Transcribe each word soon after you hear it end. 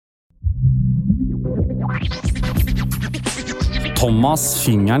Thomas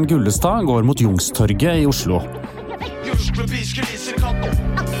Fingeren Gullestad går mot Youngstorget i Oslo.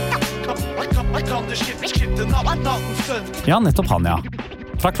 Ja, nettopp han, ja.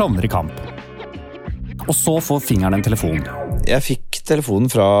 Fra Klovner i kamp. Og så får Fingeren en telefon. Jeg fikk telefonen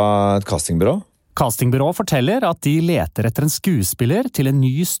fra et castingbyrå. Castingbyrå forteller at de leter etter en skuespiller til en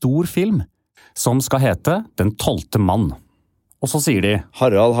ny stor film, som skal hete Den 12. mann. Og så sier de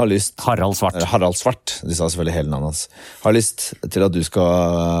Harald har lyst Harald Svart. Harald Svart, de sa selvfølgelig hele navnet hans. Har lyst til at du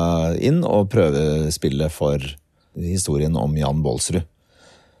skal inn og prøvespille for historien om Jan Baalsrud.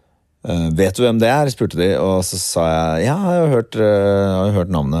 Vet du hvem det er? Spurte de, og så sa jeg ja, jeg har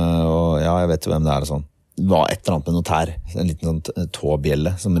hørt navnet, og ja, jeg vet jo hvem det er og sånn. Det var et eller annet med noe tær, en liten sånn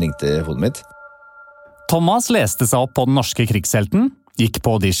tåbjelle som ringte i hodet mitt. Thomas leste seg opp på den norske krigshelten, gikk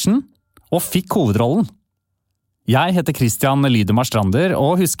på audition og fikk hovedrollen. Jeg heter Christian Lydemar Strander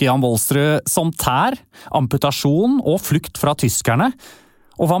og husker Jan Baalsrud som tær, amputasjon og flukt fra tyskerne.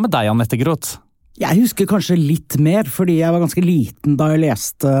 Og hva med deg, Anette Groth? Jeg husker kanskje litt mer, fordi jeg var ganske liten da jeg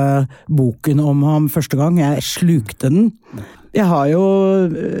leste boken om ham første gang. Jeg slukte den. Jeg har jo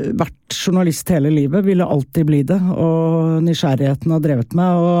vært journalist hele livet, ville alltid bli det, og nysgjerrigheten har drevet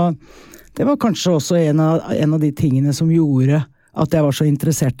meg, og det var kanskje også en av de tingene som gjorde at jeg var så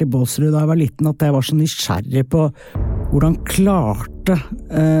interessert i Baalsrud da jeg var liten, at jeg var så nysgjerrig på hvordan klarte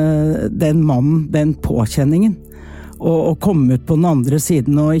den mannen, den påkjenningen, å komme ut på den andre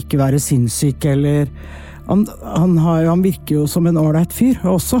siden og ikke være sinnssyk, eller han virker jo som en ålreit fyr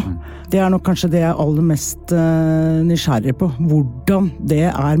også. Det er nok kanskje det jeg er aller mest nysgjerrig på, hvordan det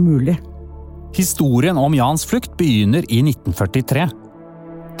er mulig. Historien om Jans flukt begynner i 1943.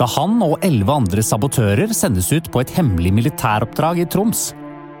 Da han og 11 andre sabotører sendes ut på et hemmelig militæroppdrag i Troms.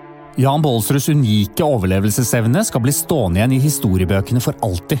 Jan Baalsruds unike overlevelsesevne skal bli stående igjen i historiebøkene for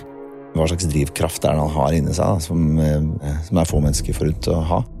alltid. Hva slags drivkraft er det han har inni seg, som er få mennesker forut å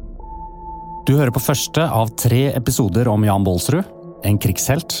ha? Du hører på første av 3 episoder om Jan Baalsrud, en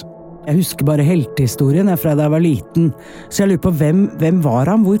krigshelt. Jeg husker bare heltehistorien fra da jeg var liten, så jeg lurer på hvem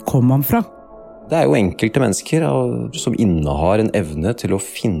var han, hvor kom han fra? Det er jo enkelte mennesker som innehar en evne til å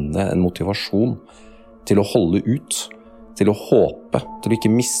finne en motivasjon, til å holde ut, til å håpe, til å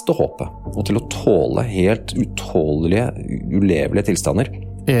ikke miste håpet, og til å tåle helt utålelige, ulevelige tilstander.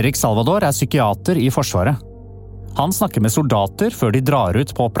 Erik Salvador er psykiater i Forsvaret. Han snakker med soldater før de drar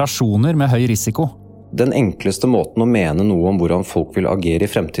ut på operasjoner med høy risiko. Den enkleste måten å mene noe om hvordan folk vil agere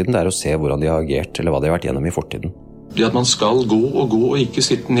i fremtiden, det er å se hvordan de har agert, eller hva de har vært gjennom i fortiden. Det at man skal gå og ikke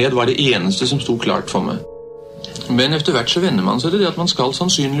sitte ned var det eneste som stod klart for meg. Men etter hvert så venner man seg til det at man skal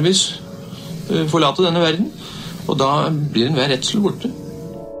sannsynligvis forlate denne verden, og da blir enhver redsel borte.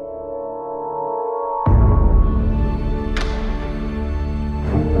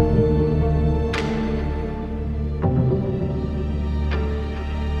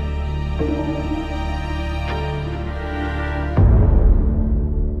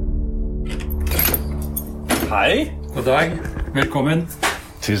 Hei. God dag. Velkommen.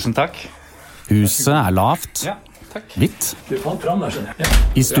 Tusen takk. Huset er lavt. Ja, takk. Hvitt. Du fant fram der, skjønner jeg. Ja.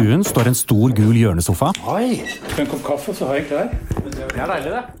 I stuen står en stor gul hjørnesofa. Oi. En kopp kaffe, så har jeg klar. Det er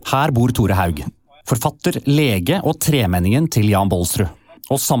deilig, det. Her bor Tore Haug. Forfatter, lege og tremenningen til Jan Baalsrud.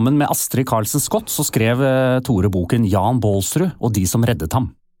 Og sammen med Astrid Carlsen Scott så skrev Tore boken Jan Baalsrud og de som reddet ham.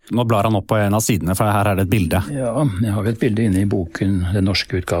 Nå blar han opp på en av sidene, for her er det et bilde. Ja, jeg har et bilde inne i boken, den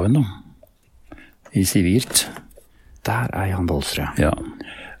norske utgaven da. I sivilt. Der er Jan Baalsrud. Ja,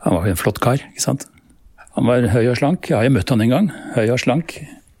 han var en flott kar, ikke sant? Han var høy og slank, ja, jeg møtte han en gang. Høy og slank,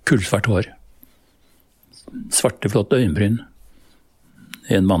 kullsvart hår. Svarte, flotte øyenbryn.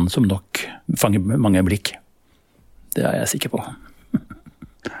 En mann som nok fanger mange blikk. Det er jeg sikker på.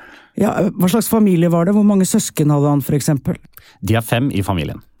 Ja, hva slags familie var det? Hvor mange søsken hadde han, for eksempel? De er 5 i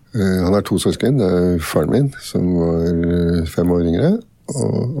familien. Han har 2 søsken. Det er faren min, som var 5 år yngre.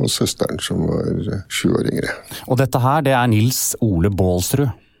 Og søsteren som var 7 år yngre. Og dette her, det er Nils Ole Baalsrud.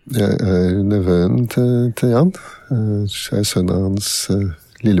 Jeg er nevøen til Jan. Jeg er sønnen av hans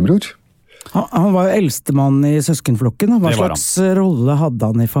lillebror. Han var jo eldstemann i søskenflokken. Hva slags rolle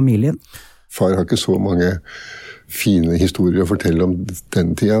hadde han i familien? Far har ikke så mange fine historier å fortelle om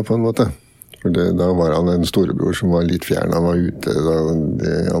den tida, på en måte. For da var han en storebror som var litt fjern. Han var ute da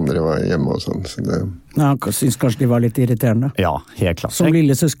de andre var hjemme og sånn. Så ja, han synes kanskje de var litt irriterende. Ja, helt klart. Som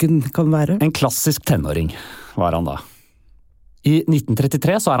lillesøsken kan være. En klassisk tenåring var han da. I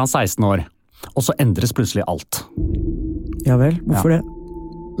 1933 så er han 16 år, og så endres plutselig alt. Ja vel, hvorfor det?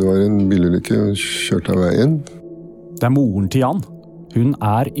 Det var en bilulykke og kjørte av veien. Det er moren til Jan. Hun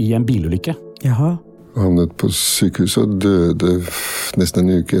er i en bilulykke. Jaha. Havnet på sykehuset og døde nesten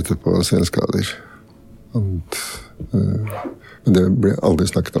en uke etterpå av senskader. Han Men det ble aldri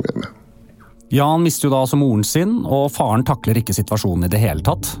snakket om hjemme. Jan mister jo da altså moren sin, og faren takler ikke situasjonen i det hele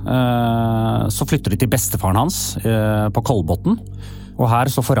tatt. Så flytter de til bestefaren hans på Kolbotn, og her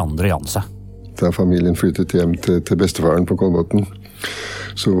så forandrer Jan seg. Da familien flyttet hjem til bestefaren på Kolbotn,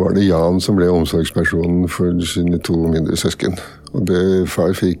 så var det Jan som ble omsorgspersonen for sine 2 mindre søsken. Og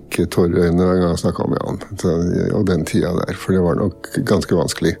far fikk tårer i øynene hver gang han snakket om Jan, og den tida der, for det var nok ganske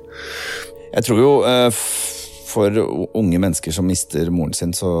vanskelig. Jeg tror jo for unge mennesker som mister moren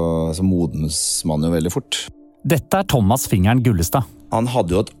sin, så modnes man jo veldig fort. Dette er Thomas Fingeren Gullestad. Han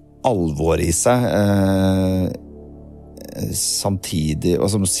hadde jo et alvor i seg, samtidig, og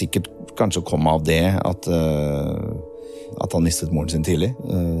som sikkert kanskje kom av det, at han mistet moren sin tidlig.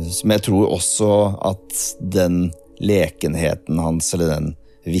 Men jeg tror også at den lekenheten hans, eller den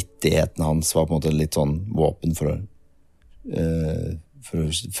vittigheten hans, var på en måte litt sånn våpen for å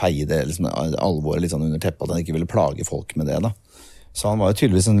feie det liksom, alvoret litt sånn under teppet, at han ikke ville plage folk med det. Da. Så han var jo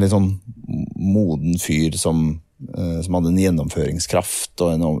tydeligvis en litt sånn moden fyr som hadde en gjennomføringskraft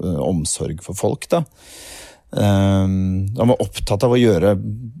og en omsorg for folk. Da. Han var opptatt av å gjøre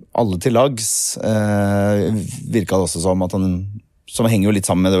alle til lags. Virket det også som at som henger jo litt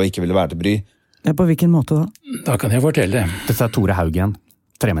sammen med det å ikke ville være til bry. Ja, på hvilken måte da? Da kan jeg fortelle. Dette er Tore Haug igjen,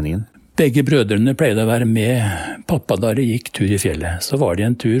 tremenningen. Begge brødrene pleide å være med pappa da de gikk tur i fjellet. Så var det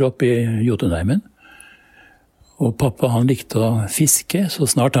en tur opp i Jotunheimen. Og pappa han likte å fiske, så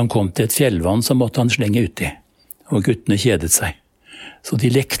snart han kom til et fjellvann så måtte han slenge uti. Og guttene kjedet seg. Så de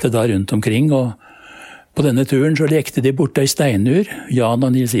lekte da rundt omkring, og på denne turen så lekte de bort ei steinur, Jan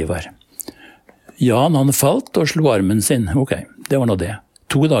og Nils Ivar. Jan han falt og slo armen sin. Ok, det var nå det.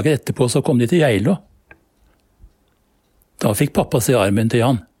 2 dager etterpå så kom de til Geilo. Da fikk pappa se armen til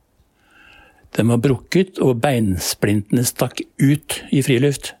Jan. Den var brukket, og beinsplintene stakk ut i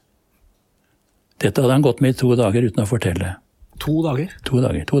friluft. Dette hadde han gått med i 2 dager uten å fortelle. 2 dager? 2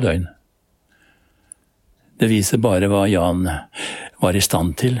 dager, 2 døgn. Det viser bare hva Jan var i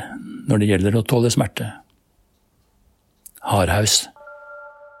stand til når det gjelder å tåle smerte. Hardhaus.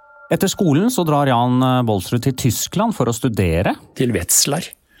 Etter skolen så drar Jan Bolsrud til Tyskland for å studere. Til Wetzlar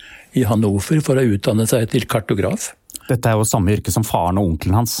i Hannover for å utdanne seg til kartograf. Dette er jo samme yrke som faren og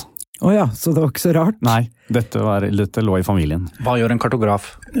onkelen hans. Åja, så det var ikke så rart? Nei, dette lå i familien. Hva gjør en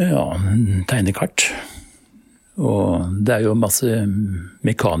kartograf? Ja, tegnekart. Og det er jo masse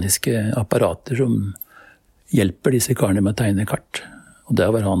mekaniske apparater som hjelper disse karene med å tegne kart. Og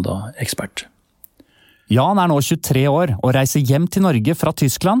der var han da ekspert. Jan er nå 23 år og reiser hjem til Norge fra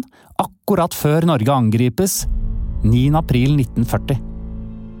Tyskland akkurat før Norge angripes 9. april 1940.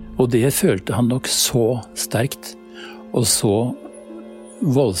 Og det følte han nok så sterkt og så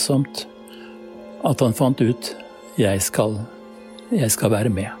voldsomt at han fant ut jeg skal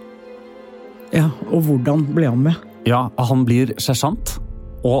være med. Ja, og hvordan ble han med? Ja, han blir sersjant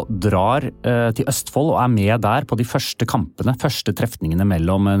og drar til Østfold og er med der på de første kampene, første trefningene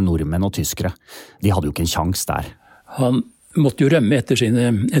mellom nordmenn og tyskere. De hadde jo ikke en sjans der. Han måtte jo rømme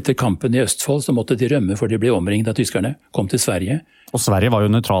etter kampen i Østfold, så måtte de rømme for de ble omringet av tyskerne, kom til Sverige. Og Sverige var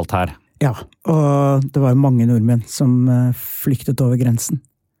jo nøytralt her. Ja, og det var jo mange nordmenn som flyktet over grensen.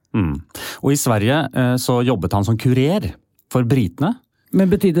 Og i Sverige så jobbet han som kurer for britene. Men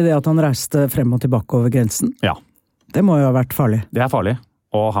betydde det at han reiste frem og tilbake over grensen? Ja. Det må jo ha vært farlig. Det er farlig,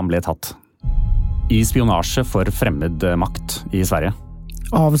 og han ble tatt. I spionasje for fremmed makt i Sverige.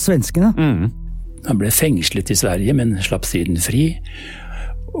 Av svenskene? Han ble fengslet i Sverige, men slapp siden fri.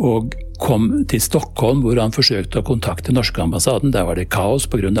 Og kom til Stockholm, hvor han forsøkte å kontakte norske ambassaden. Der var det kaos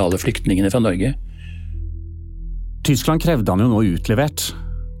på grunn av alle flyktningene fra Norge. Tyskland krevde han jo nå utlevert.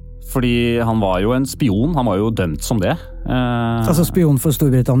 Fordi han var jo en spion, han var jo dømt som det. Altså spion for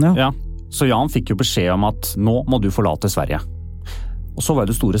Storbritannia? Ja, så Jan fikk jo beskjed om at nå må du forlate Sverige. Og så var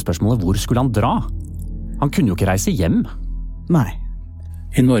det store spørsmålet, hvor skulle han dra? Han kunne jo ikke reise hjem. Nei.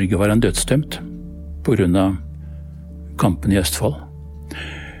 I Norge var han dødsdømt på grunn av kampen i Østfold.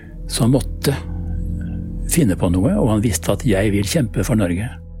 Så han måtte finne på noe, og han visste at jeg vil kjempe for Norge.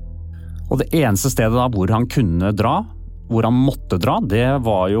 Og det eneste stedet da hvor han kunne dra, hvor han måtte dra, det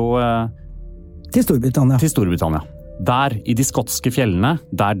var jo til Storbritannia. Til Storbritannia. Der, i de skotske fjellene,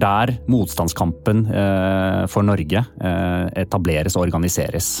 der motstandskampen for Norge etableres og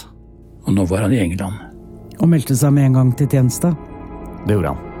organiseres. Og nå var han i England. Og meldte seg med en gang til tjeneste? Det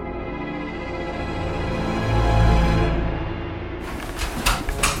gjorde han.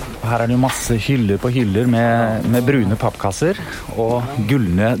 Her er det jo masse hyller på hyller med brune pappkasser og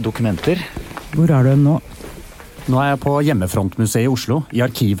gulne dokumenter. Hvor er du nå? Nå er jeg på Hjemmefrontmuseet i Oslo, i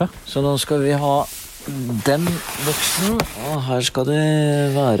arkivet. Så nå skal vi ha Den boksen, og her skal det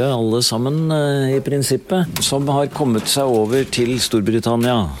være alle sammen i prinsippet, som har kommet seg over til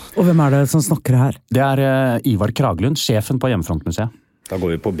Storbritannia. Og hvem er det som snakker her? Det er Ivar Kraglund, sjefen på Hjemmefrontmuseet. Da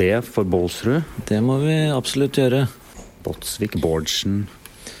går vi på B for Bålsrud. Det må vi absolutt gjøre. Båtsvik, Bårdsen...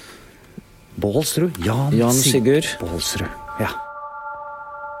 Bålsrud? Jan Sigurd. Bålsrud, ja.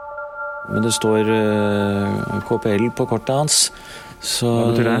 Men det står KPL på kortet hans. Så hva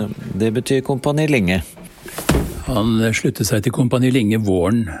betyr det? Det betyr Kompani Linge. Han sluttet seg til Kompani Linge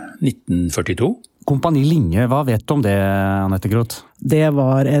våren 1942. Kompani Linge, hva vet du om det, Anette Groth? Det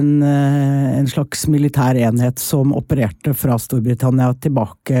var en slags militær enhet som opererte fra Storbritannia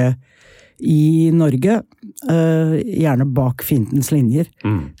tilbake i Norge, gjerne bak fiendens linjer.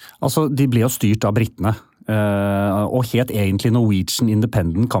 Altså, de ble jo styrt av britene, og het egentlig Norwegian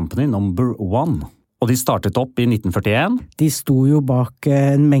Independent Company No. 1. Og de startet opp i 1941. De sto jo bak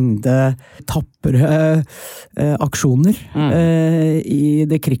en mengde tappere aksjoner i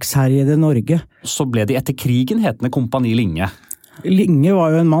det krigsherjede Norge. Så ble de etter krigen hetende Kompani Linge. Linge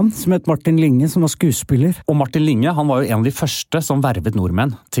var jo en mann som het Martin Linge, som var skuespiller. Og Martin Linge, han var jo en av de første som vervet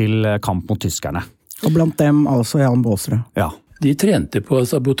nordmenn til kamp mot tyskerne. Og blant dem altså Jan Bålsrud. Ja. De trente på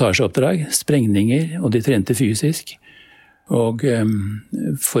sabotasjeoppdrag, sprengninger, og de trente fysisk. Og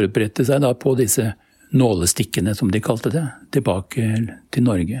forberedte seg da på disse nålestikkene, som de kalte det, tilbake til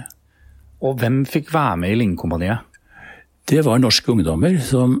Norge. Og hvem fikk være med i Linge-kompaniet? Det var norske ungdommer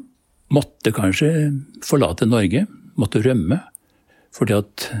som måtte kanskje forlate Norge, måtte rømme, fordi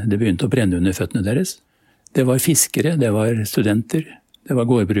at det begynte å brenne under føttene deres. Det var fiskere, det var studenter, det var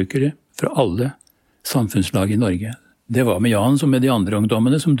gårdbrukere fra alle samfunnslag i Norge. Det var med Jan som med de andre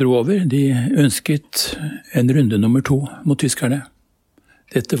ungdommene som dro over. De ønsket en runde nummer 2 mot tyskerne.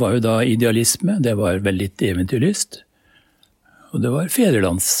 Dette var jo da idealisme, det var vel litt eventyrlyst, og det var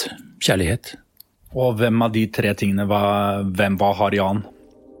fedrelandskjærlighet. Og hvem av de 3 tingene hvem har Jan?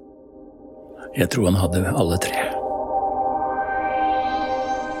 Jeg tror han hadde alle 3.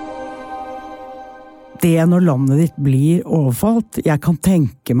 Det når landet ditt blir overfalt, jeg kan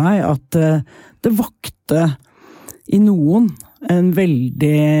tenke meg at det vakte i noen en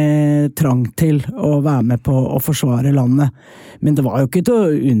veldig trang til å være med på å forsvare landet. Men det var jo ikke til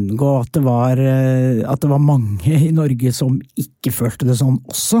å unngå at det var mange i Norge som ikke følte det sånn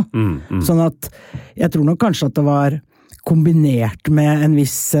også. Sånn at jeg tror nok kanskje at det var kombinert med en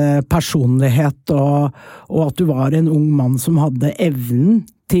viss personlighet, og at du var en ung mann som hadde evnen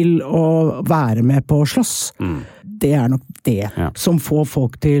til å være med på å slåss. Det er nok det som får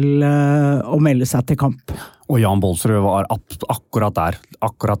folk til å melde seg til kamp. Og Jan Bålsrud var akkurat der.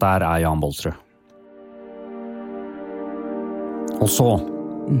 Akkurat der er Jan Bålsrud. Og så,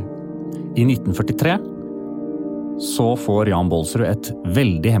 i 1943, så får Jan Bålsrud et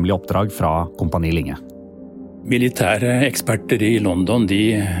veldig hemmelig oppdrag fra Kompani Linge. Militære eksperter i London,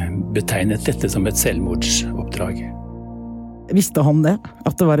 de betegnet dette som et selvmordsoppdrag. Visste han det?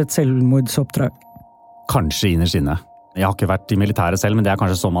 At det var et selvmordsoppdrag? Kanskje innerst inne. Jeg har ikke vært i militæret selv, men det er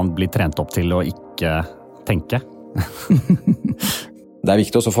kanskje sånn man blir trent opp til å ikke tenke. Det er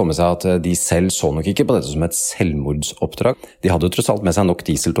viktig også å få med seg at de selv så nok ikke på dette som et selvmordsoppdrag. De hadde jo tross alt med seg nok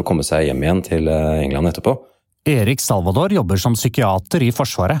diesel til å komme seg hjem igjen til England etterpå. Erik Salvador jobber som psykiater i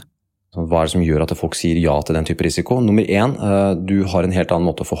Forsvaret. Hva er det som gjør at folk sier ja til den type risiko? Nummer 1, du har en helt annen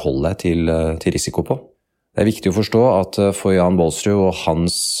måte å forholde deg til risiko på. Det er viktig å forstå at for Jan Bålsrud og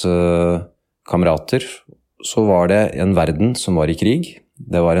hans kamerater så var det en verden som var i krig.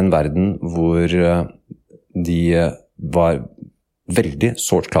 Det var en verden hvor de var veldig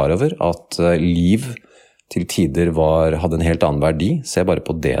sårt klar over at liv til tider hadde en helt annen verdi. Se bare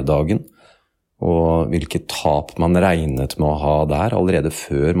på D-dagen, og hvilket tap man regnet med å ha der allerede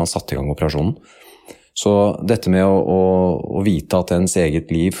før man satte i gang operasjonen. Så dette med å vite at ens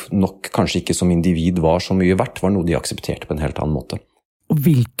eget liv nok kanskje ikke som individ var så mye verdt, var noe de aksepterte på en helt annen måte. Og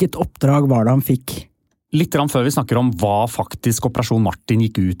hvilket oppdrag var det han fikk? Litt før vi snakker om hva faktisk Operasjon Martin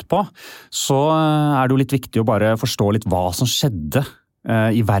gikk ut på, så er det jo litt viktig å bare forstå litt hva som skjedde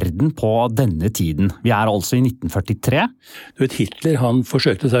i verden på denne tiden. Vi er altså i 1943. Du vet, Hitler, han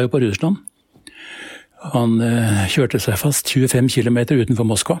forsøkte seg jo på Russland. Han kjørte seg fast 25 kilometer utenfor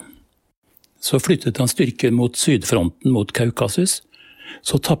Moskva. Så flyttet han styrken mot sydfronten, mot Kaukasus.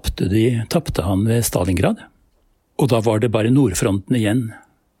 Så tappte han ved Stalingrad. Og da var det bare nordfronten igjen,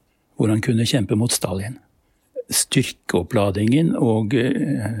 hvor han kunne kjempe mot Stalin. Styrkeoppladingen og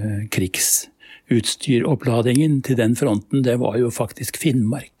krigsutstyroppladingen til den fronten, det var jo faktisk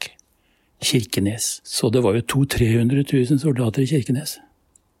Finnmark, Kirkenes. Så det var jo 200 000-300 000 soldater i Kirkenes.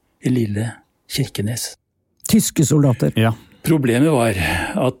 I lille Kirkenes. Tyske soldater? Ja. Problemet var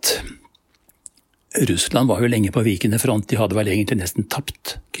at Russland var jo lenge på vikende front, de hadde vel egentlig nesten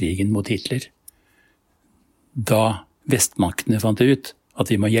tapt krigen mot Hitler. Da vestmaktene fant ut at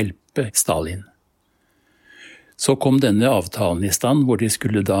de må hjelpe Stalin. Så kom denne avtalen i stand, hvor de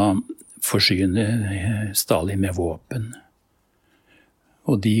skulle da forsyne Stalin med våpen.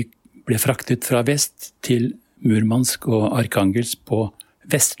 Og de ble fraktet fra vest til Murmansk og Arkhangelsk på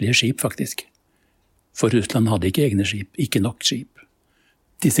vestlige skip, faktisk. For Russland hadde ikke egne skip, ikke nok skip.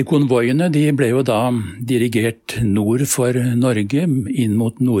 Disse konvoiene de ble jo da dirigert nord for Norge, inn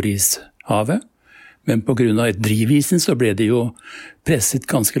mot Nordishavet. Men på grunn av drivisen så ble de jo presset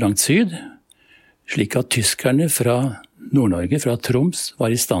ganske langt syd, slik at tyskerne fra Nord-Norge, fra Troms, var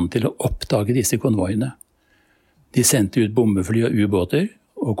i stand til å oppdage disse konvoiene. De sendte ut bombefly og ubåter,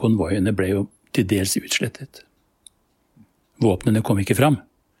 og konvoiene ble jo til dels utslettet. Våpnene kom ikke fram.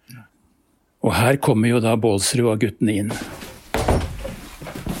 Og her kommer jo da Baalsrud og guttene inn.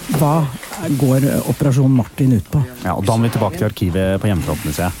 Hva går Operasjon Martin ut på? Ja, og da må vi tilbake til arkivet på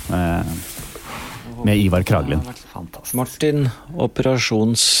Hjemmefrontmuseet. Med Ivar Kragelund. Martin,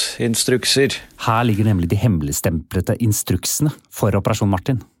 operasjonsinstrukser. Her ligger nemlig de hemmeligstemplete instruksene for Operasjon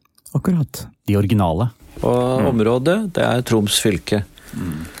Martin. Akkurat. De originale. Og området, det er Troms fylke.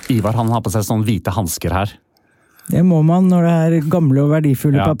 Ivar han har på seg sånne hvite hansker her. Det må man når det er gamle og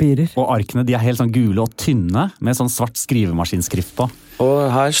verdifulle papirer. Og arkene de er helt sånn gule og tynne, med sånn svart skrivemaskinskrift på.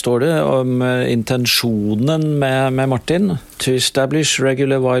 Og her står det om intensjonen med Martin. To establish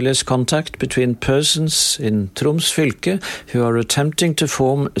regular wireless contact between persons in Troms fylke who are attempting to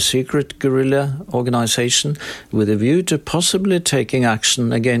form a secret guerrilla organization with a view to possibly taking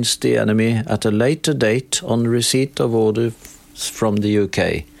action against the enemy at a later date on receipt of orders from the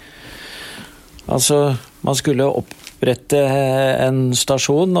UK. Altså, man skulle opprette en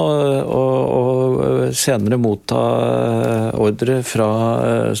stasjon og senere motta ordre fra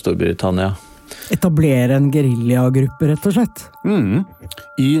Storbritannia. Etablere en guerillagruppe, rett og slett.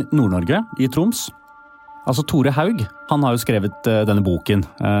 I Nord-Norge, i Troms. Altså Tore Haug, han har jo skrevet denne boken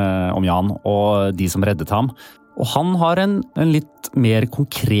om Jan og de som reddet ham. Og han har en litt mer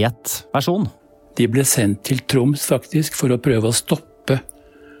konkret versjon. De ble sendt til Troms faktisk for å prøve å stoppe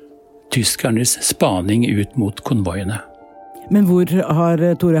tyskernes spaning ut mot konvoiene. Men hvor har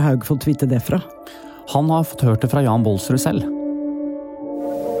Tore Haug fått vite det fra? Han har fått hørt det fra Jan Baalsrud selv.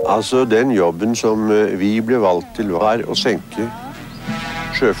 Altså, den jobben som vi ble valgt til var å senke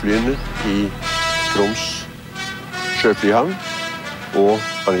sjøflyene i Troms sjøflyhavn og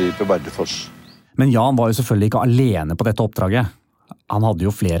angripe Bardufoss. Men Jan var jo selvfølgelig ikke alene på dette oppdraget. Han hadde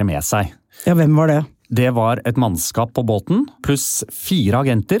jo flere med seg. Ja, hvem var det? Det var et mannskap på båten, pluss 4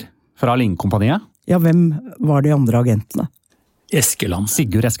 agenter fra Linkompaniet. Ja, hvem var de andre agentene? Eskeland.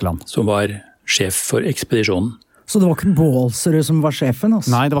 Sigurd Eskeland. Som var sjef for ekspedisjonen. Så det var ikke Baalsrud som var sjefen? Altså?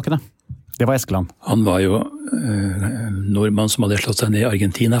 Nei, det var ikke det. Det var Eskeland. Han var jo nordmann som hadde slått seg ned i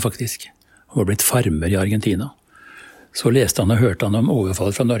Argentina, faktisk. Han var blitt farmer i Argentina. Så leste han og hørte han om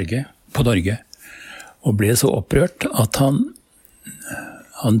overfall fra Norge, på Norge, og ble så opprørt at han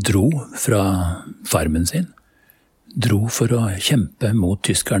dro fra farmen sin. Dro for å kjempe mot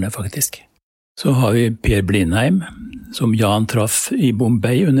tyskerne, faktisk. Så har vi Per Blindheim, som Jan traff i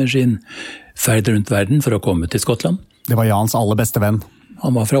Bombay under sin ferd rundt verden for å komme til Skottland. Det var Jans aller beste venn.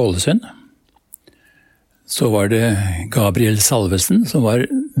 Han var fra Ålesund. Så var det Gabriel Salvesen, som var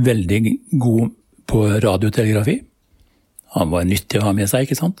veldig god på radiotelegrafi. Han var nyttig å ha med seg,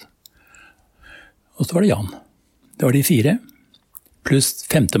 ikke sant? Og så var det Jan. Det var de 4. Pluss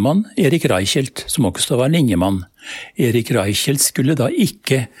 5. mann, Erik Reichelt, som også var linjemann. Erik Reichelt skulle da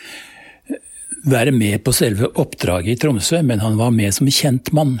ikke være med på selve oppdraget i Tromsø, men han var med som kjent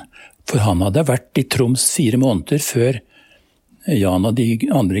mann. For han hadde vært i Troms 4 måneder før Jan og de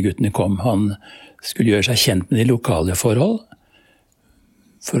andre guttene kom. Han skulle gjøre seg kjent med de lokale forhold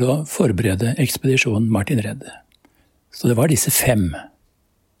for å forberede ekspedisjonen Martin Redd. Så det var disse 5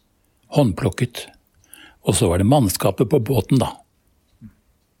 håndplukket. Og så var det mannskapet på båten da.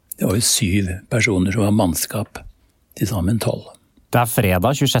 Det var jo 7 personer som var mannskap, til sammen 12. Det er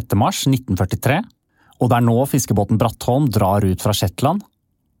fredag 26. mars 1943, og det er nå fiskebåten Brattholm drar ut fra Shetland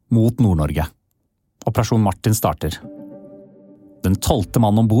mot Nord-Norge. Operasjon Martin starter. Den 12.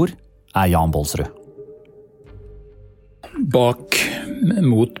 mann ombord er Jan Baalsrud.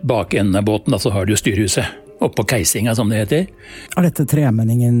 Mot bakenden av båten, så har du styrhuset, oppå Keisinga som det heter. Er dette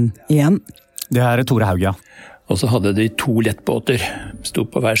tremenningen igjen? Det er Tore Haug, ja. Og så hadde de 2 lettbåter, sto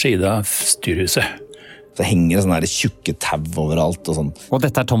på hver side av styrhuset. Så henger det sånne her tjukke tau overalt og sånn. Og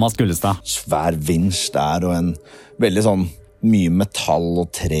dette er Thomas Gullestad. Svær vinsj der og en veldig sånn mye metall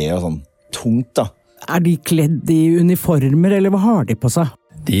og tre og sånn tungt da. Er de kledd i uniformer, eller hva har de på seg?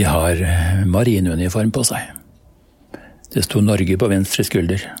 De har marineuniform på seg. Det sto Norge på venstre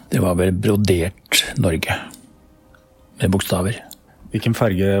skulder. Det var vel brodert Norge. Med bokstaver. Hvilken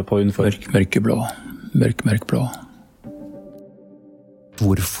farge på uniform? Mørkeblå. Mørkblå.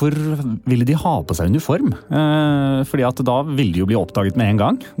 Hvorfor ville de ha på seg uniform? Fordi at da ville de jo bli oppdaget med en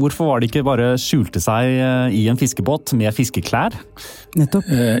gang. Hvorfor var de ikke bare skjulte seg i en fiskebåt med fiskeklær? Nettopp.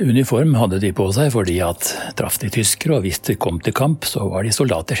 Uniform hadde de på seg fordi at traff de tyskere, og hvis det kom til kamp, så var de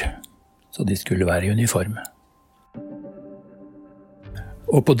soldater. Så de skulle være i uniform.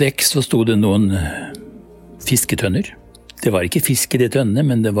 Og på dekk så sto det noen fisketønner. Det var ikke fisk i de tønnene,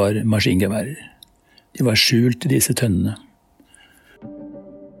 men det var maskingeværer. De var skjult i disse tønnene.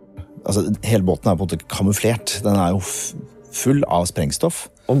 Altså, hele båten er på en måte kamuflert. Den er jo full av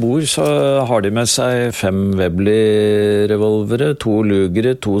sprengstoff. Ombord så har de med seg 5 Webley-revolvere, 2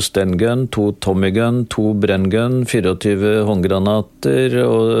 Lugere, 2 Stengun, 2 Tommy Gun, 2 Brengun, 24 håndgranater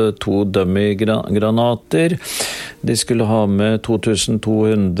og 2 dummy-granater. De skulle ha med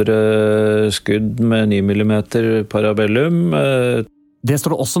 2200 skudd med 9 mm parabellum. Det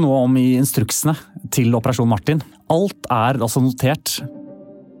står det også noe om i instruksene til Operasjon Martin. Alt er altså notert.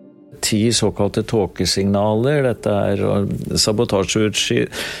 10 såkalte tåkesignaler. Dette er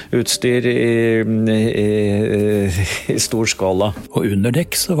sabotasjeutstyr i stor skala. Og under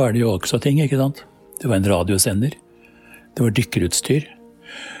dekk så var det jo også ting, ikke sant? Det var en radiosender. Det var dykkerutstyr.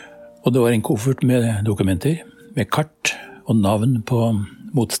 Og det var en koffert med dokumenter, med kart og navn på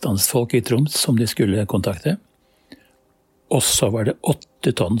motstandsfolk i Troms som de skulle kontakte. Og så var det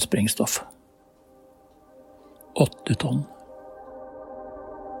 8 tonn sprengstoff. 8 tonn.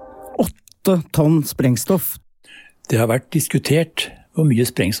 8 tonn sprengstoff. Det har vært diskutert hvor mye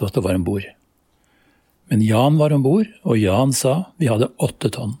sprengstoff det var ombord. Men Jan var ombord, og Jan sa vi hadde 8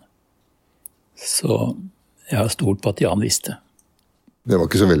 tonn. Så jeg har stolt på at Jan visste. Det var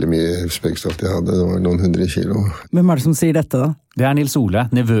ikke så veldig mye sprengstoff de hadde, det var noen 100 kilo. Hvem er det som sier dette da? Det er Nils Ole,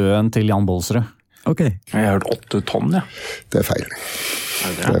 nevøen til Jan Bolsrud. Ok. Jeg har hørt 8 tonn, ja. Det er feil.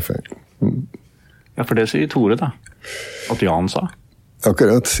 Det er feil. Ja, for det sier Tore da. At Jan sa.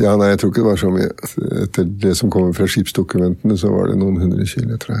 Akkurat. Ja, nei, jeg tror ikke det var så mye. Etter det som kommer fra skipsdokumentene, så var det noen 100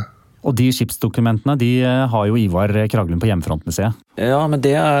 kilo, tror jeg. Og de skipsdokumentene, de har jo Ivar Kraglund på Hjemmefrontmuseet. Ja, men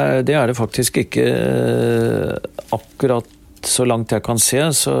det er det faktisk ikke akkurat så langt jeg kan se,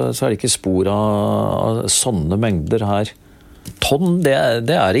 så er det ikke spor av sånne mengder her. Tonn, det er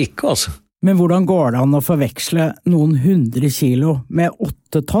det ikke, altså. Men hvordan går det an å forveksle noen 100 kilo med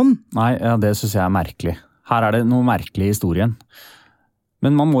 8 tonn? Nei, ja, det synes jeg er merkelig. Her er det noe merkelig i historien.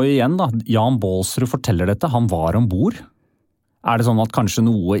 Men man må jo igjen da, Jan Bolsrud forteller dette, han var ombord. Er det sånn at kanskje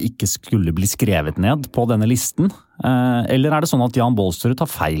noe ikke skulle bli skrevet ned på denne listen? Eller er det sånn at Jan Bolsrud tar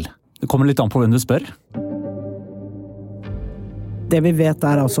feil? Det kommer litt an på hvem du spør. Det vi vet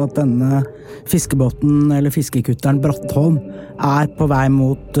er altså at denne fiskebåten, eller fiskekutteren Brattholm, er på vei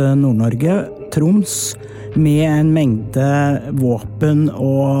mot Nord-Norge, Troms, med en mengde våpen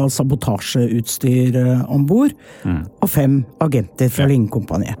og sabotasjeutstyr ombord, og 5 agenter fra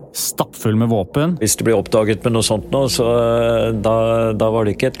Lingekompaniet. Stappfull med våpen. Hvis det blir oppdaget med noe sånt nå, så da var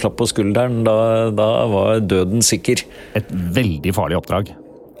det ikke et klapp på skulderen, da var døden sikker. Et veldig farlig oppdrag.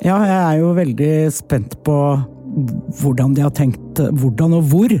 Ja, jeg er jo veldig spent på hvordan de har tenkt, hvordan og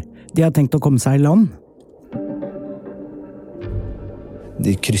hvor de har tenkt å komme seg i land.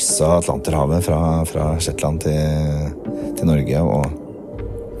 De kryssa Atlanterhavet fra Shetland til Norge, og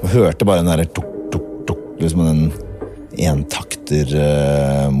hørte bare den der tuk-tuk-tuk, liksom den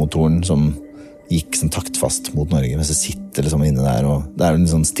entaktermotoren som gikk som taktfast mot Norge, men så sitter liksom inne der, og det er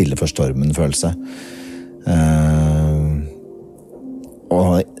en sånn stille for stormen-følelse. Og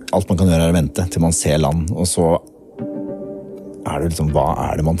alt man kan gjøre er å vente til man ser land, og så er det liksom, hva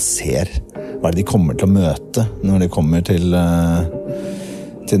er det man ser? Hva er det de kommer til å møte når de kommer til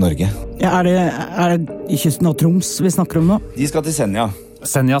Norge? Ja, er det i kysten av Troms vi snakker om nå? De skal til Senja.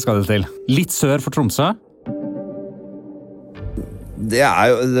 Senja skal det til. Litt sør for Tromsø. Det er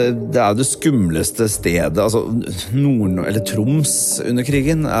jo det skumleste stedet, altså eller Troms under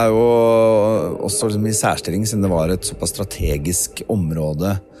krigen er jo også liksom i særstilling, siden det var et såpass strategisk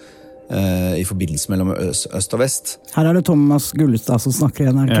område i forbindelse mellom øst og vest. Her er det Thomas Gullestad som snakker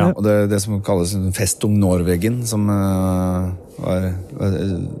igjen, er det ikke? Ja, og det som kalles Festung Norwegen, som var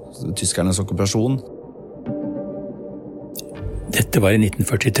tyskernes okkupasjon. Dette var i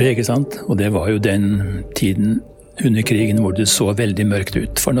 1943, ikke sant? Og det var jo den tiden under krigen hvor det så veldig mørkt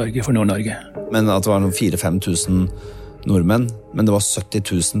ut for Norge, for Nord-Norge. Men at det var noen 4-5 tusen nordmenn, men det var 70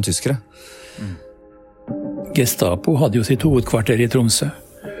 000 tyskere. Gestapo hadde jo sitt hovedkvarter i Tromsø.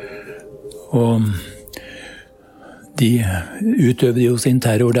 Og De utøvde jo sin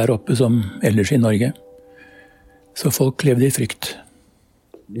terror der oppe som ellers i Norge. Så folk levde i frykt.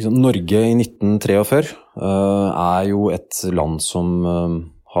 Norge i 1943 er jo et land som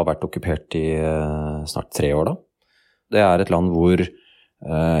har vært okkupert i snart 3 år da. Det er et land hvor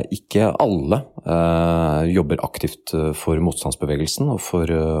ikke alle jobber aktivt for motstandsbevegelsen og for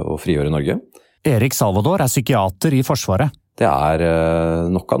å frigjøre Norge. Erik Salvador er psykiater i Forsvaret. Det er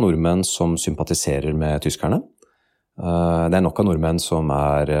nok av nordmenn som sympatiserer med tyskerne. Det er nok av nordmenn som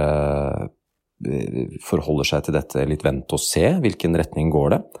forholder seg til dette litt vent og se, hvilken retning går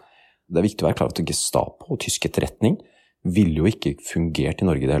det. Det er viktig å være klar at Gestapo og tysk etterretning ville jo ikke fungert i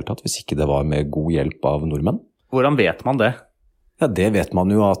Norge i det hele tatt, hvis ikke det var med god hjelp av nordmenn. Hvordan vet man det? Ja, det vet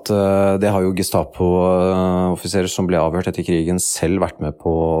man jo at det har jo Gestapo-offiserer som ble avhørt etter krigen selv vært med på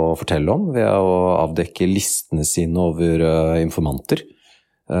å fortelle om, ved å avdekke listene sine over informanter.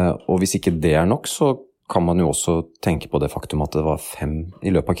 Og hvis ikke det er nok, så kan man jo også tenke på det faktum at det var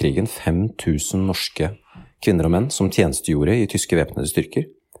i løpet av krigen 5000 norske kvinner og menn som tjenestegjorde i tyske væpnede styrker,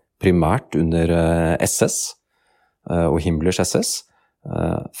 primært under SS og Himmlers SS.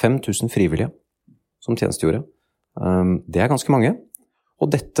 5000 frivillige som tjenestegjorde. Det er ganske mange. Og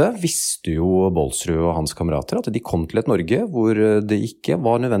dette visste jo Bolsrud og hans kamerater, at de kom til et Norge hvor det ikke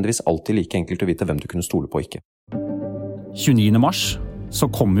var nødvendigvis alltid like enkelt å vite hvem du kunne stole på og ikke. 29. mars så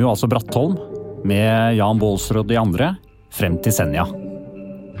kom jo altså Brattholm med Jan Bolsrud og de andre frem til Senja.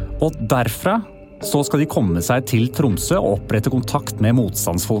 Og derfra så skal de komme seg til Tromsø og opprette kontakt med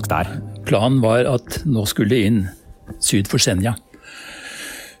motstandsfolk der. Planen var at nå skulle de inn syd for Senja.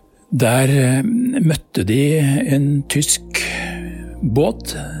 Der møtte de en tysk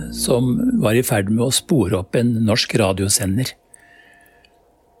båt som var i ferd med å spore opp en norsk radiosender.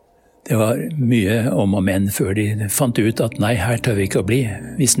 Det var mye om og men før de fant ut at nei, her tør vi ikke å bli,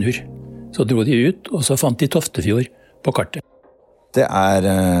 vi snur. Så dro de ut, og så fant de Toftefjord på kartet. Det er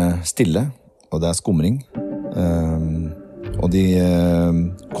stille, og det er skumring. Og de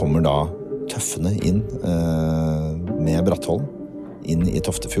kommer da tøffende inn med Brattholm, inn i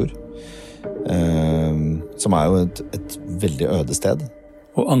Toftefjord. Som er jo et veldig øde sted.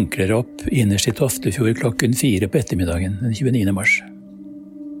 Og ankrer opp innerst i Toftefjord klokken 4 på ettermiddagen, den 29. mars.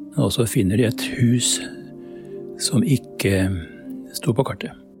 Og så finner de et hus som ikke sto på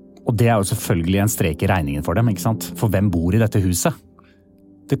kartet. Og det er jo selvfølgelig en strek i regningen for dem, ikke sant? For hvem bor i dette huset?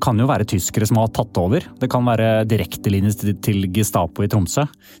 Det kan jo være tyskere som har tatt over. Det kan være direktelinjer til Gestapo i Tromsø.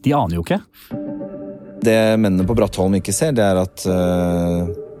 De aner jo ikke. Det mennene på Brattholm ikke ser, det er at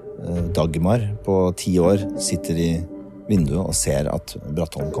Dagmar på 10 år sitter i vinduet og ser at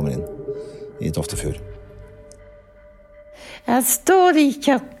Brattholm kommer inn i Toftefjord. Jeg står i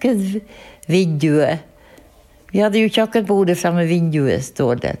kjøkkenvinduet. Vi hadde jo kjøkkenbordet fremme vinduet,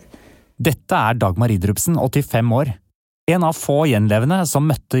 står det. Dette er Dagmar Idrupsen, 85 år. En av få gjenlevende som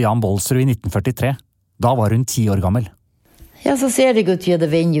møtte Jan Bolsrud i 1943. Da var hun 10 år gammel. Ja, så ser jeg ut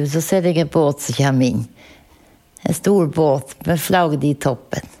gjennom vinduet, så ser jeg en båt som kommer inn. En stor båt med flagg i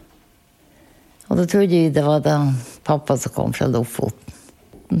toppen. Og da trodde jeg det var da pappa som kom fra Lofoten.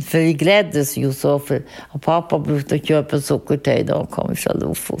 For vi gledes jo så, for at pappa brukte å kjøpe sukkertøy da han kom fra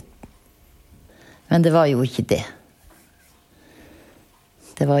Lofoten. Men det var jo ikke det.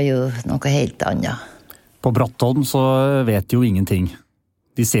 Det var jo noe helt annet. På Brattholm så vet de jo ingenting.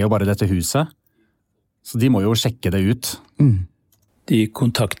 De ser jo bare dette huset, så de må jo sjekke det ut. De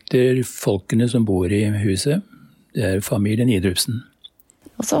kontakter folkene som bor i huset. Det er familien Idrupsen.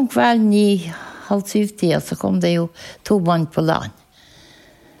 Og så om kvelden i 6:30 så kom det jo 2 mann på land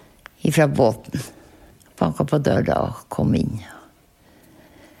ifra båten. Banket på døra og kom inn.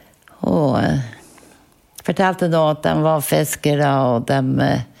 Og fortalte da at de var fiskere, og de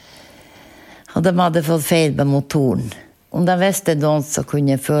hadde fått feil med motoren. Om de visste noen som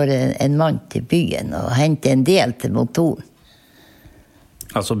kunne føre en mann til byen og hente en del til motoren.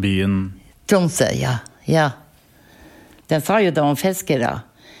 Altså byen? Tromsø, ja. De sa jo de var fiskere,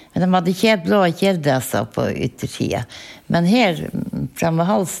 men de hadde blå kjeledresser på yttersida. Men her, fremme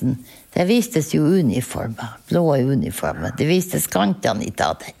halsen, det vistes jo uniformer, blå uniformer. Det vistes kantene i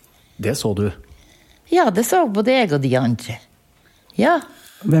taden. Det så du? Ja, det så både jeg og de andre. Ja.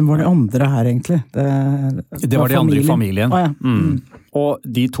 Hvem var de andre her egentlig? Det var de andre i familien. Ja. Og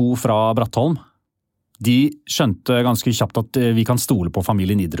de 2 fra Brattholm, de skjønte ganske kjapt at vi kan stole på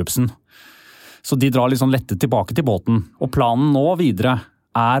familien Idrupsen. Så de drar liksom lettet tilbake til båten. Og planen nå videre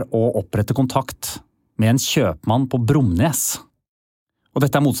er å opprette kontakt med en kjøpmann på Bromnes. Og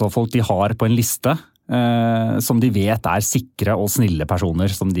dette er motstandsfolk de har på en liste, som de vet er sikre og snille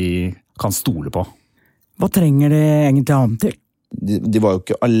personer som de kan stole på. Hva trenger de egentlig han til? De var jo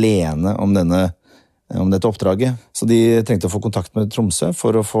ikke alene om denne om dette oppdraget. Så de trengte å få kontakt med Tromsø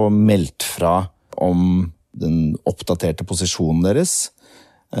for å få meldt fra om den oppdaterte posisjonen deres,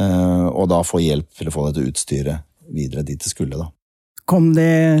 og da få hjelp til å få dette utstyret videre dit det skulle da. Kom de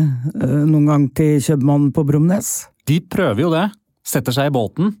noen gang til kjøpmannen på Bromnes? De prøver jo det. Setter seg i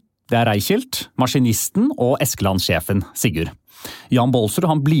båten. Det er Reichelt, maskinisten og Eskeland-sjefen, Sigurd. Jan Baalsrud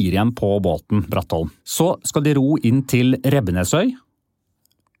han blir igjen på båten, Brattholm. Så skal de ro inn til Rebbenesøy,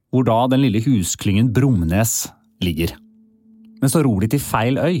 hvor da den lille husklyngen Bromnes ligger. Men så ror de til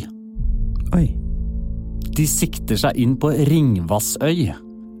feil øy. Oi. De sikter seg inn på Ringvassøy.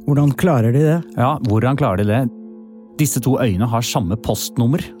 Hvordan klarer de det? Ja, hvordan klarer de det? Disse to øyene har samme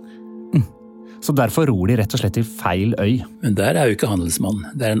postnummer. Så derfor ror de rett og slett til feil øy. Men der er jo ikke handelsmann.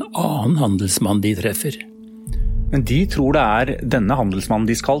 Det er en annen handelsmann de treffer. Men de tror det er denne handelsmannen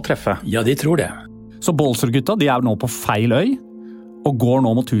de skal treffe? Ja, de tror det. Så Baalsrud-gutta, de er nå på feil øy, og går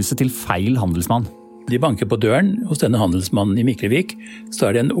nå mot huset til feil handelsmann. De banker på døren hos denne handelsmannen i Miklevik. Så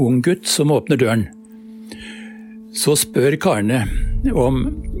er det en ung gutt som åpner døren. Så spør karene om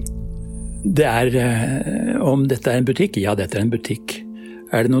dette er en butikk. Ja, dette er en butikk.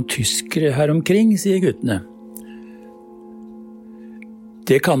 Er det noen tyskere her omkring, sier guttene.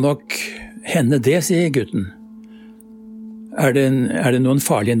 Det kan nok hende det, sier gutten. Er det noen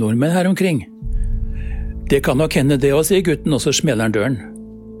farlige nordmenn her omkring? Det kan nok hende det også, sier gutten, og så smeller han døren.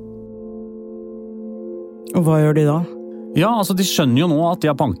 Og hva gjør de da? Ja, altså de skjønner jo nå at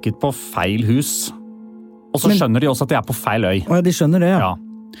de har banket på feil hus. Og så skjønner de også at de er på feil øy. Å ja, de skjønner det, ja.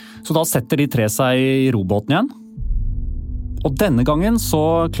 Så da setter de tre seg i robåten igjen. Og denne gangen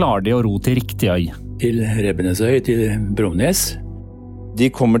så klarer de å ro til riktig øy. Til Rebbenesøy, til Bromnes. De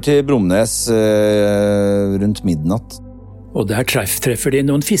kommer til Bromnes rundt midnatt. Og der treffer de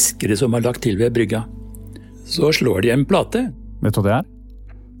noen fiskere som har lagt til ved brygga. Så slår de en plate. Vet du hva det er?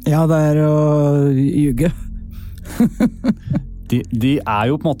 Ja, det er å ljuge. de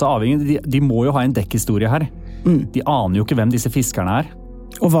er jo på en måte avhengig, de må jo ha en dekkhistorie her. De aner jo ikke hvem disse fiskerne er.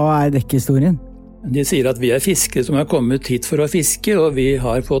 Og hva er dekkhistorien? De sier at vi er fiskere som har kommet hit for å fiske, og vi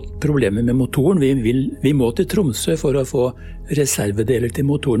har fått problemer med motoren. Vi må til Tromsø for å få reservedeler til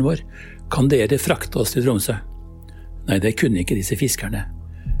motoren vår. Kan dere frakte oss til Tromsø? Nei, det kunne ikke disse fiskerne.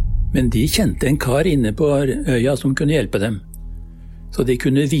 Men de kjente en kar inne på øya som kunne hjelpe dem. Så de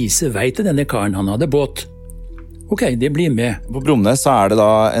kunne vise vei til denne karen. Han hadde båt. Ok, de blir med. På Bromnes så er det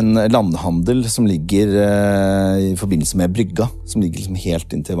da en landhandel som ligger i forbindelse med brygga, som ligger liksom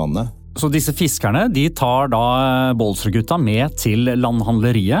helt inntil vannet. Så disse fiskerne, de tar da Baalsrud-gutta med til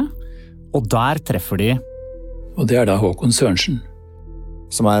landhandleriet, og der treffer de. Og det er da Håkon Sørensen.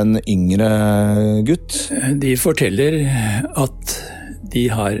 Som er en yngre gutt. De forteller at de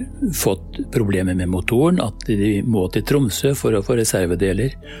har fått problemer med motoren, at de må til Tromsø for å få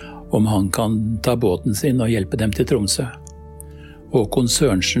reservedeler. Om han kan ta båten sin og hjelpe dem til Tromsø. Håkon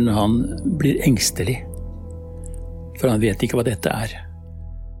Sørensen, han blir engstelig. For han vet ikke hva dette er.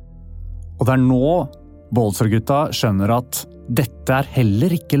 Og det er nå Baalsrud-gutta skjønner at dette er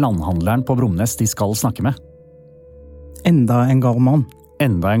heller ikke landhandleren på Bromnes de skal snakke med. Enda en gal mann.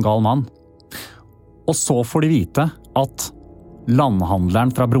 Enda en gal mann. Og så får de vite at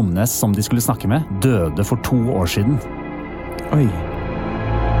landhandleren fra Bromnes som de skulle snakke med, døde for 2 år siden. Oi.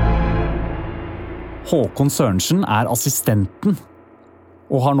 Håkon Sørensen er assistenten,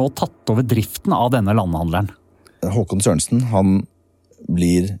 og har nå tatt over driften av denne landhandleren. Håkon Sørensen, han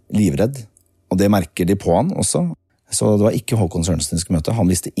blir livredd, og det merker de på han også. Så det var ikke Håkon Sørensen de skulle møte.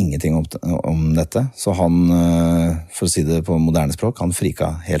 Han visste ingenting om dette, så han, for å si det på moderne språk, han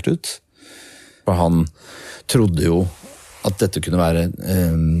frika helt ut. For han trodde jo at dette kunne være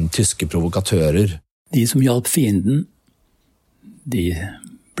tyske provokatører. De som hjalp fienden, de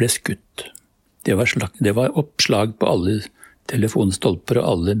ble skutt. Det var oppslag på alle telefonstolper og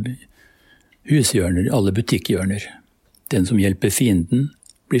alle hushjørner, alle butikkhjørner. Den som hjelper fienden,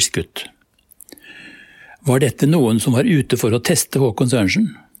 blir skutt. Var dette noen som var ute for å teste Håkon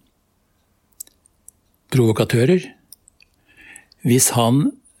Sørensen? Provokatører? Hvis han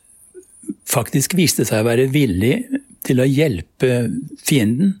faktisk viste seg å være villig til å hjelpe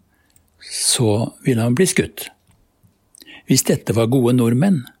fienden, så ville han bli skutt. Hvis dette var gode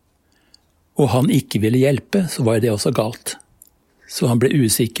nordmenn, og han ikke ville hjelpe, så var det også galt. Så han ble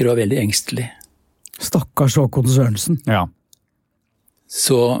usikker og veldig engstelig. Stakkars Håkon Sørensen. Ja.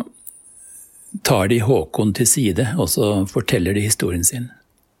 Så tar de Håkon til side, og så forteller de historien sin.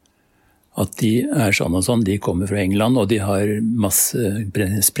 At de er sånn og sånn, de kommer fra England, og de har masse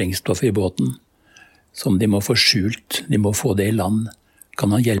sprengstoff i båten, som de må få skjult, de må få det i land.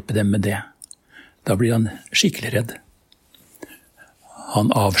 Kan han hjelpe dem med det? Da blir han skikkelig redd.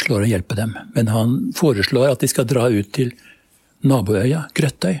 Han avslår å hjelpe dem, men han foreslår at de skal dra ut til naboøya,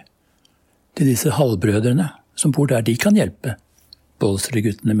 Grøttøy, til disse halvbrødrene som bor der. De kan hjelpe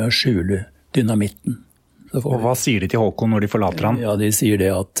Bolsrud-guttene med å skjule dynamitten. Og hva sier de til Håkon når de forlater han? Ja, de sier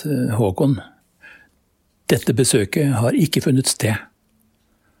det at Håkon, dette besøket har ikke funnet sted.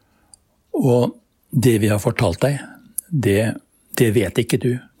 Og det vi har fortalt deg, det vet ikke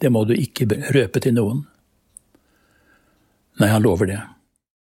du. Det må du ikke røpe til noen. Nei, han lover det.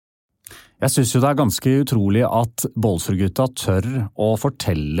 Jeg synes jo det er ganske utrolig at Bolsrud-gutta tør å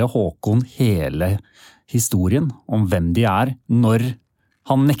fortelle Håkon hele historien om hvem de er, når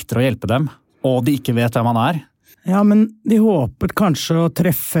han nekter å hjelpe dem, og de ikke vet hvem han er. Ja, men de håpet kanskje å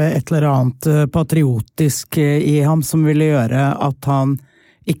treffe et eller annet patriotisk i ham som ville gjøre at han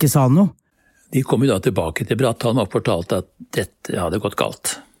ikke sa noe. De kom jo da tilbake til Brattholm og fortalte at dette hadde gått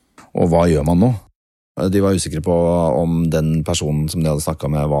galt. Og hva gjør man nå? De var usikre på om den personen som de hadde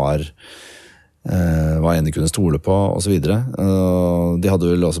snakket med var en de kunne stole på, og så videre. De hadde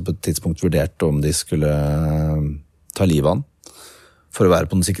vel også på et tidspunkt vurdert om de skulle ta livet av han, for å være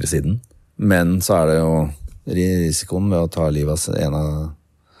på den sikre siden. Men så er det jo risikoen ved å ta livet av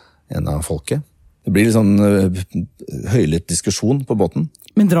en av folket. Det blir litt sånn høylytt diskusjon på båten.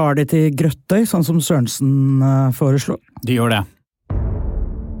 Men drar de til Grøttøy, sånn som Sørensen foreslår? De gjør det.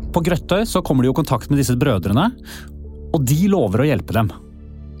 På Grøttøy så kommer de jo i kontakt med disse brødrene, og de lover å hjelpe dem.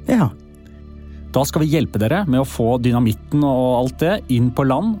 Ja. Da skal vi hjelpe dere med å få dynamitten og alt det inn på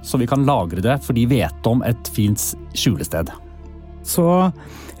land, så vi kan lagre det, for de vet om et fint skjulested. Så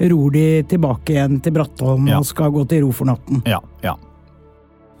ror de tilbake igjen til Brattholm og skal gå til ro for natten. Ja.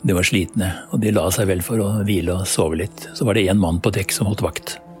 Det var slitne, og de la seg vel for å hvile og sove litt. Så var det en mann på dekk som holdt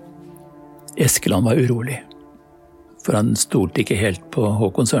vakt. Eskeland var urolig, for han stolte ikke helt på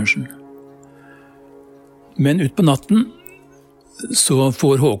Håkon Sørensen. Men ut på natten så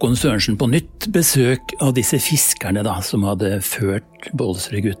får Håkon Sørensen på nytt besøk av disse fiskerne da, som hadde ført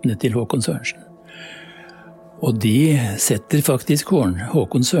Bolsrud-guttene til Håkon Sørensen. Og de setter faktisk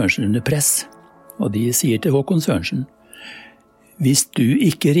Håkon Sørensen under press, og de sier til Håkon Sørensen: hvis du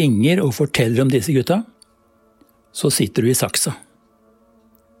ikke ringer og forteller om disse gutta, så sitter du i saksa.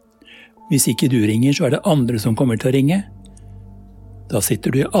 Hvis ikke du ringer, så er det andre som kommer til å ringe. Da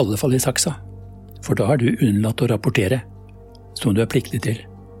sitter du i alle fall i saksa, for da har du unnlatt å rapportere, som du er pliktig til.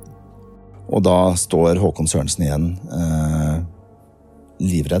 Og da står Håkon Sørensen igjen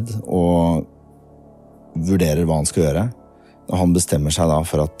livredd og vurderer hva han skal gjøre. Han bestemmer seg da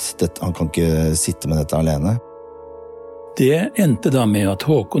for at han kan ikke sitte med dette alene. Det endte da med at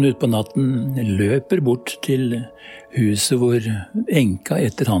Håkon ut på natten løper bort til huset hvor enka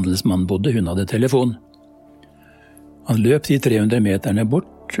etter handelsmannen bodde. Hun hadde telefon. Han løp de 300 meterne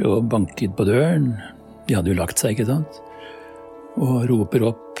bort og banket på døren. De hadde jo lagt seg, ikke sant? Og roper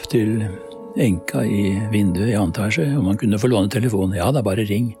opp til enka i vinduet i annen etasje om han kunne få låne telefonen. Ja, da bare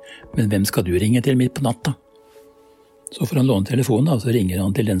ring. Men hvem skal du ringe til midt på natta? Så får han låne telefonen, og så ringer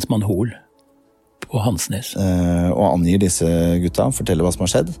han til lensmann Hol på Hansnes. Og angir disse gutta, forteller hva som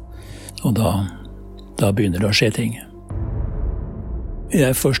har skjedd. Og da begynner det å skje ting.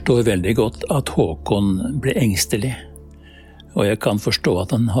 Jeg forstår veldig godt at Håkon ble engstelig. Og jeg kan forstå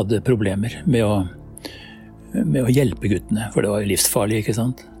at han hadde problemer med å hjelpe guttene, for det var jo livsfarlig, ikke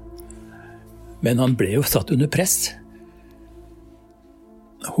sant? Men han ble jo satt under press.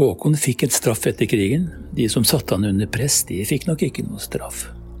 Håkon fikk et straff etter krigen. De som satte han under press, de fikk nok ikke noe straff.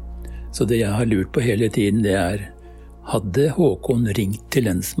 Så det jeg har lurt på hele tiden, det er: hadde Håkon ringt til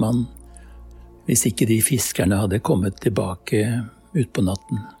lensmannen hvis ikke de fiskerne hadde kommet tilbake ut på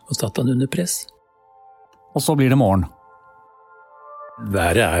natten og satt han under press? Og så blir det morgen.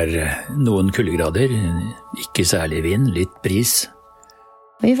 Været er noen kuldegrader, ikke særlig vind, litt bris.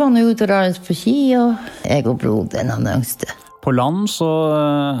 Vi var nå ute og røret på ski, og jeg og broderen han yngste. På land så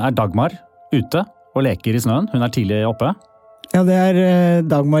er Dagmar ute og leker i snøen. Hun er tidlig oppe. Ja, det er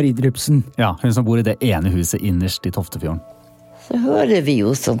Dagmar Idrupsen. Ja, hun som bor i det ene huset innerst i Toftefjorden. Så hører vi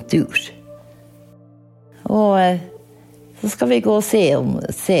jo sånt dur. Og så skal vi gå og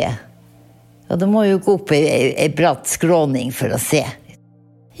se. Og da må jo gå opp i bratt skråning for å se.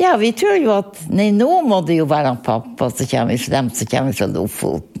 Ja, vi tror jo at nå må det jo være en pappa som kommer fra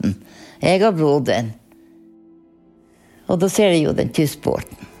Lofoten. Jeg og broderen. Og da ser jeg jo den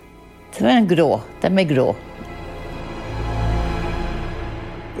kystbåten. Det var en grå. De er grå.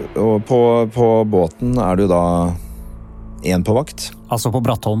 Og på båten er det jo da en på vakt. Altså på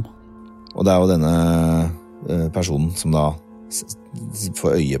Brattholm. Og det er jo denne personen som da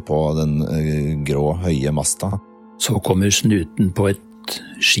får øye på den grå, høye masta. Så kommer snuten på et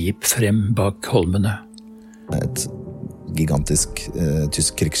skip frem bak holmene. Et gigantisk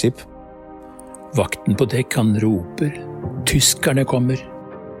tysk krigsskip. Vakten på dekk, han roper. Tyskerne kommer.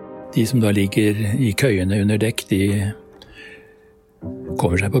 De som da ligger i køyene under dekk, de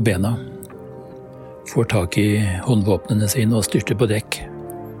kommer seg på bena. Får tak i håndvåpnene sine og styrter på dekk.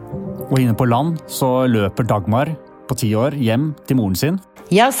 Og inne på land så løper Dagmar på 10 år hjem til moren sin.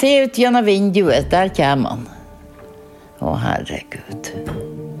 Jeg ser ut gjennom vinduet, der kommer han. Å, herregud.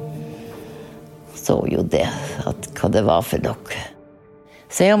 Så jo det, hva det var for dere.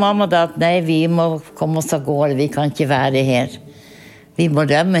 Sier mamma da at nei, vi må komme oss av gårde, vi kan ikke være her. Vi må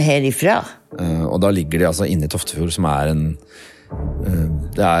rømme herifra. Og da ligger de altså inne i Toftefjord, som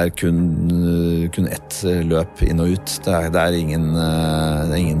det kun ett løp inn og ut. Det er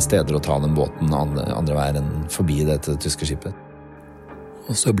ingen steder å ta den båten andre veier enn forbi dette tyske skipet.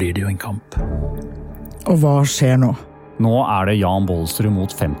 Og så blir det jo en kamp. Og hva skjer nå? Nå er det Jan Baalsrud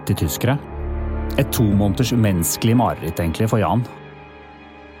mot 50 tyskere. Et 2 måneders umenneskelig mareritt egentlig for Jan.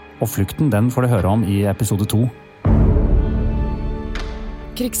 Og flukten den får du høre om i episode 2.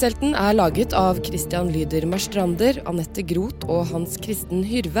 Krigshelten er laget av Christian Lyder Marstrander, Annette Groth og Hans Kristen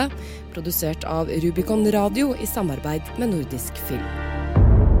Hyrve, produsert av Rubicon Radio i samarbeid med Nordisk Film.